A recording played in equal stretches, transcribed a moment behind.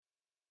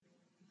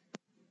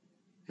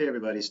Hey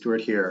everybody,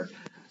 Stuart here.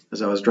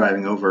 As I was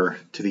driving over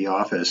to the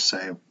office,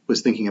 I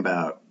was thinking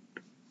about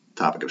the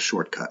topic of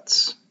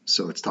shortcuts.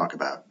 So let's talk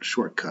about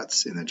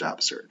shortcuts in the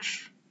job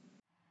search.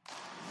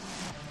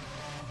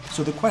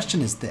 So the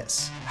question is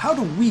this: how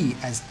do we,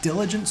 as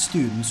diligent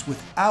students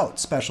without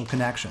special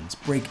connections,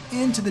 break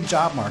into the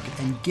job market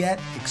and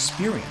get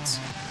experience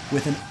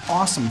with an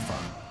awesome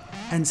firm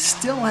and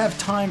still have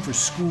time for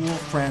school,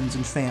 friends,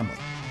 and family?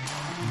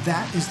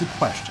 That is the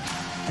question,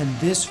 and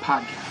this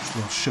podcast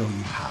will show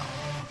you how.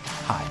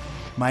 Hi,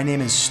 my name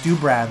is Stu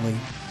Bradley.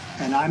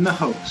 And I'm the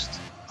host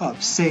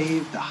of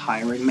Save the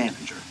Hiring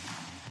Manager.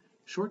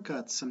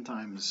 Shortcuts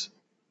sometimes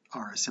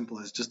are as simple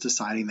as just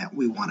deciding that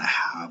we want to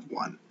have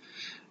one.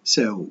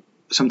 So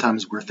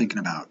sometimes we're thinking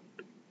about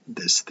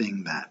this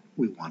thing that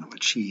we want to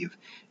achieve,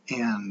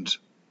 and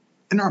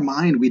in our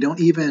mind, we don't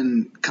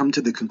even come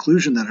to the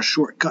conclusion that a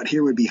shortcut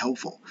here would be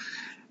helpful.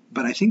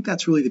 But I think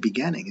that's really the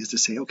beginning, is to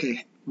say,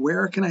 okay,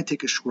 where can I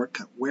take a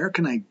shortcut? Where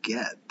can I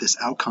get this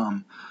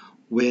outcome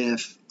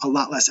with a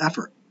lot less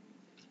effort?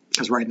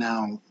 Because right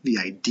now, the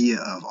idea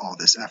of all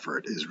this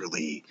effort is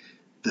really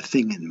the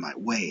thing in my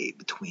way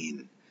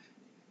between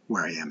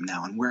where I am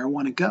now and where I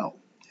want to go.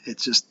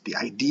 It's just the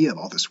idea of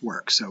all this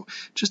work. So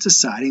just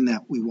deciding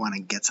that we want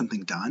to get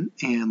something done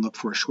and look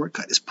for a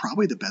shortcut is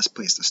probably the best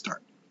place to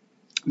start.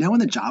 Now in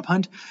the job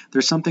hunt,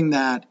 there's something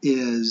that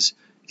is,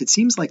 it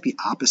seems like the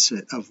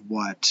opposite of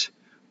what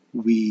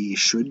we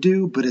should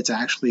do, but it's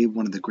actually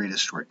one of the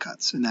greatest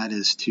shortcuts, and that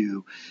is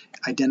to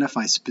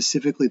identify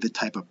specifically the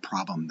type of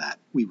problem that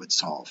we would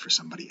solve for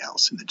somebody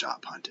else in the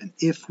job hunt. And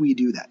if we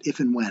do that, if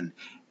and when,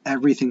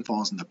 everything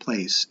falls into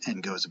place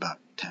and goes about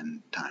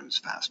 10 times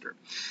faster.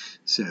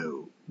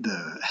 So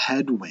the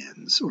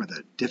headwinds or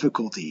the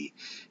difficulty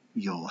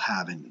you'll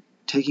have in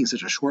taking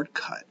such a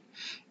shortcut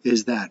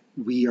is that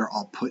we are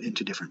all put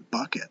into different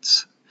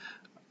buckets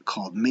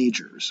called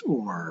majors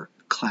or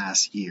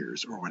class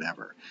years or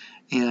whatever.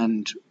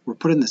 And we're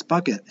put in this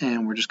bucket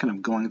and we're just kind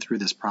of going through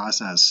this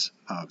process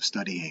of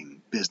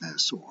studying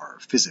business or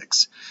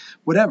physics,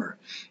 whatever.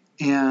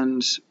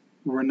 And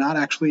we're not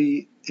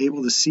actually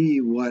able to see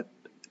what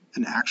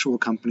an actual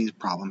company's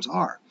problems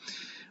are.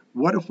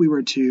 What if we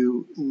were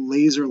to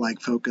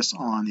laser-like focus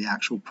on the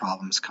actual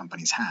problems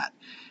companies had?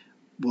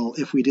 Well,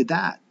 if we did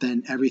that,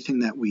 then everything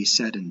that we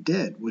said and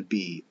did would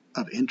be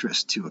of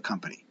interest to a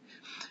company.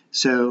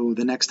 So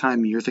the next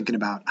time you're thinking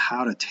about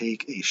how to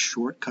take a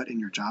shortcut in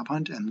your job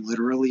hunt and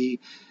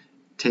literally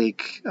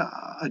take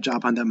a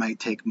job hunt that might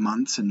take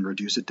months and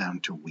reduce it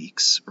down to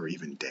weeks or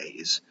even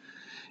days,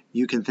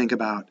 you can think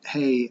about,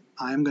 hey,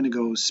 I'm going to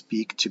go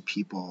speak to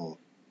people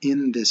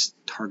in this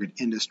target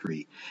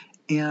industry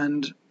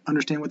and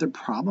understand what their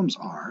problems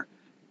are,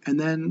 and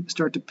then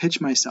start to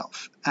pitch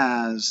myself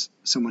as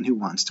someone who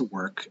wants to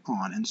work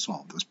on and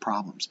solve those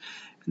problems.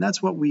 And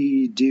that's what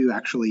we do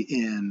actually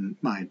in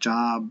my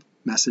job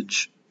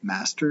message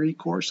mastery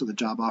course, so the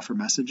job offer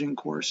messaging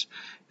course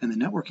and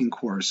the networking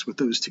course. With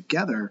those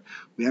together,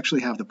 we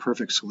actually have the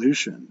perfect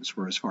solutions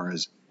for as far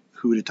as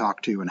who to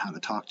talk to and how to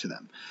talk to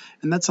them.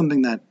 And that's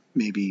something that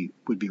maybe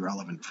would be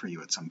relevant for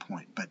you at some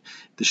point. But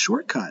the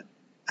shortcut,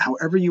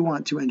 however you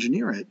want to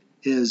engineer it,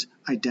 is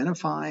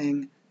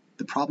identifying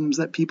the problems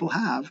that people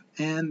have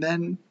and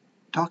then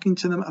talking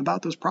to them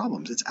about those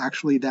problems. It's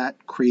actually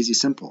that crazy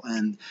simple.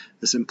 And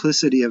the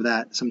simplicity of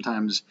that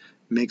sometimes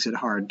makes it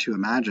hard to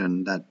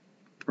imagine that,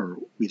 or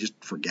we just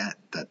forget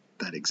that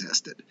that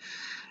existed.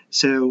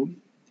 So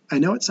I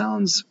know it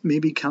sounds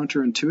maybe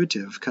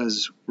counterintuitive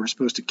because we're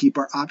supposed to keep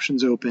our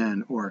options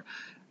open or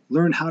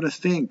learn how to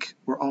think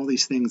or all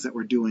these things that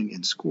we're doing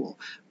in school.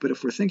 But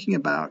if we're thinking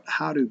about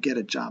how to get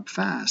a job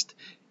fast,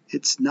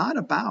 it's not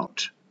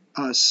about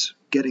us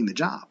getting the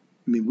job.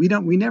 I mean,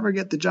 we never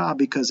get the job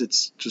because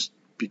it's just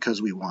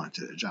because we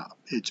wanted a job.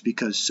 It's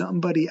because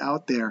somebody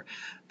out there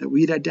that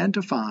we'd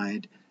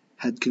identified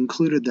had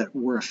concluded that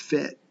we're a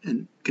fit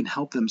and can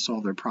help them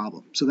solve their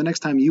problem. So the next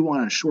time you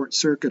want to short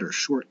circuit or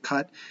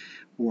shortcut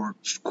or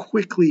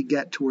quickly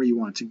get to where you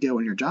want to go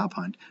in your job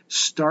hunt,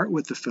 start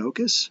with the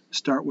focus,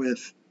 start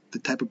with the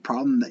type of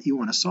problem that you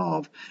want to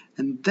solve,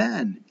 and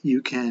then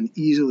you can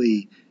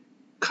easily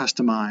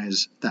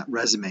customize that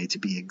resume to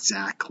be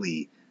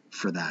exactly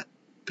for that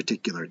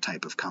particular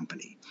type of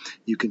company.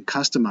 You can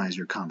customize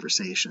your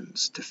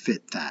conversations to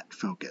fit that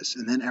focus,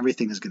 and then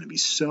everything is going to be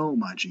so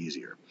much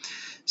easier.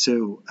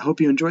 So I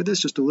hope you enjoyed this,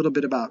 just a little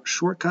bit about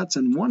shortcuts,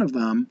 and one of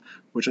them,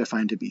 which I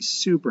find to be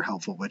super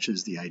helpful, which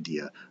is the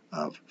idea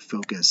of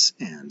focus,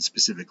 and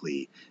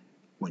specifically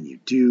when you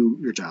do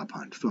your job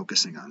hunt,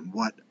 focusing on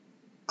what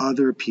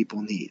other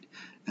people need.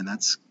 And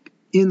that's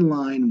in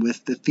line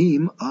with the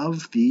theme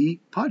of the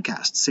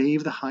podcast,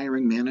 Save the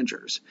Hiring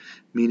Managers,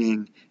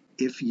 meaning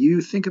if you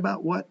think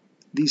about what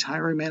these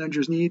hiring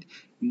managers need,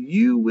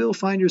 you will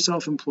find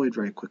yourself employed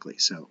very quickly.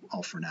 So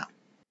all for now.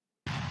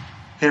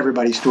 Hey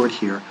everybody, Stuart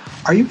here.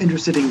 Are you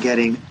interested in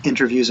getting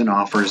interviews and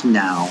offers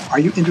now? Are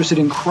you interested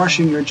in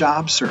crushing your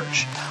job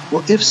search?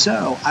 Well, if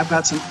so, I've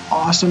got some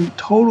awesome,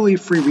 totally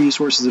free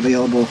resources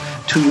available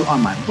to you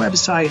on my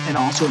website and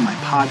also in my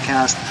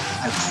podcast.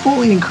 I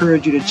fully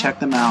encourage you to check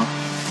them out.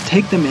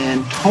 Take them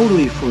in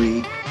totally free,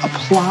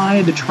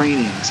 apply the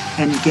trainings,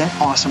 and get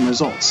awesome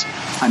results.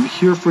 I'm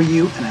here for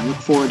you, and I look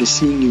forward to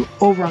seeing you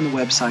over on the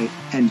website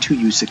and to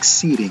you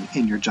succeeding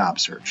in your job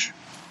search.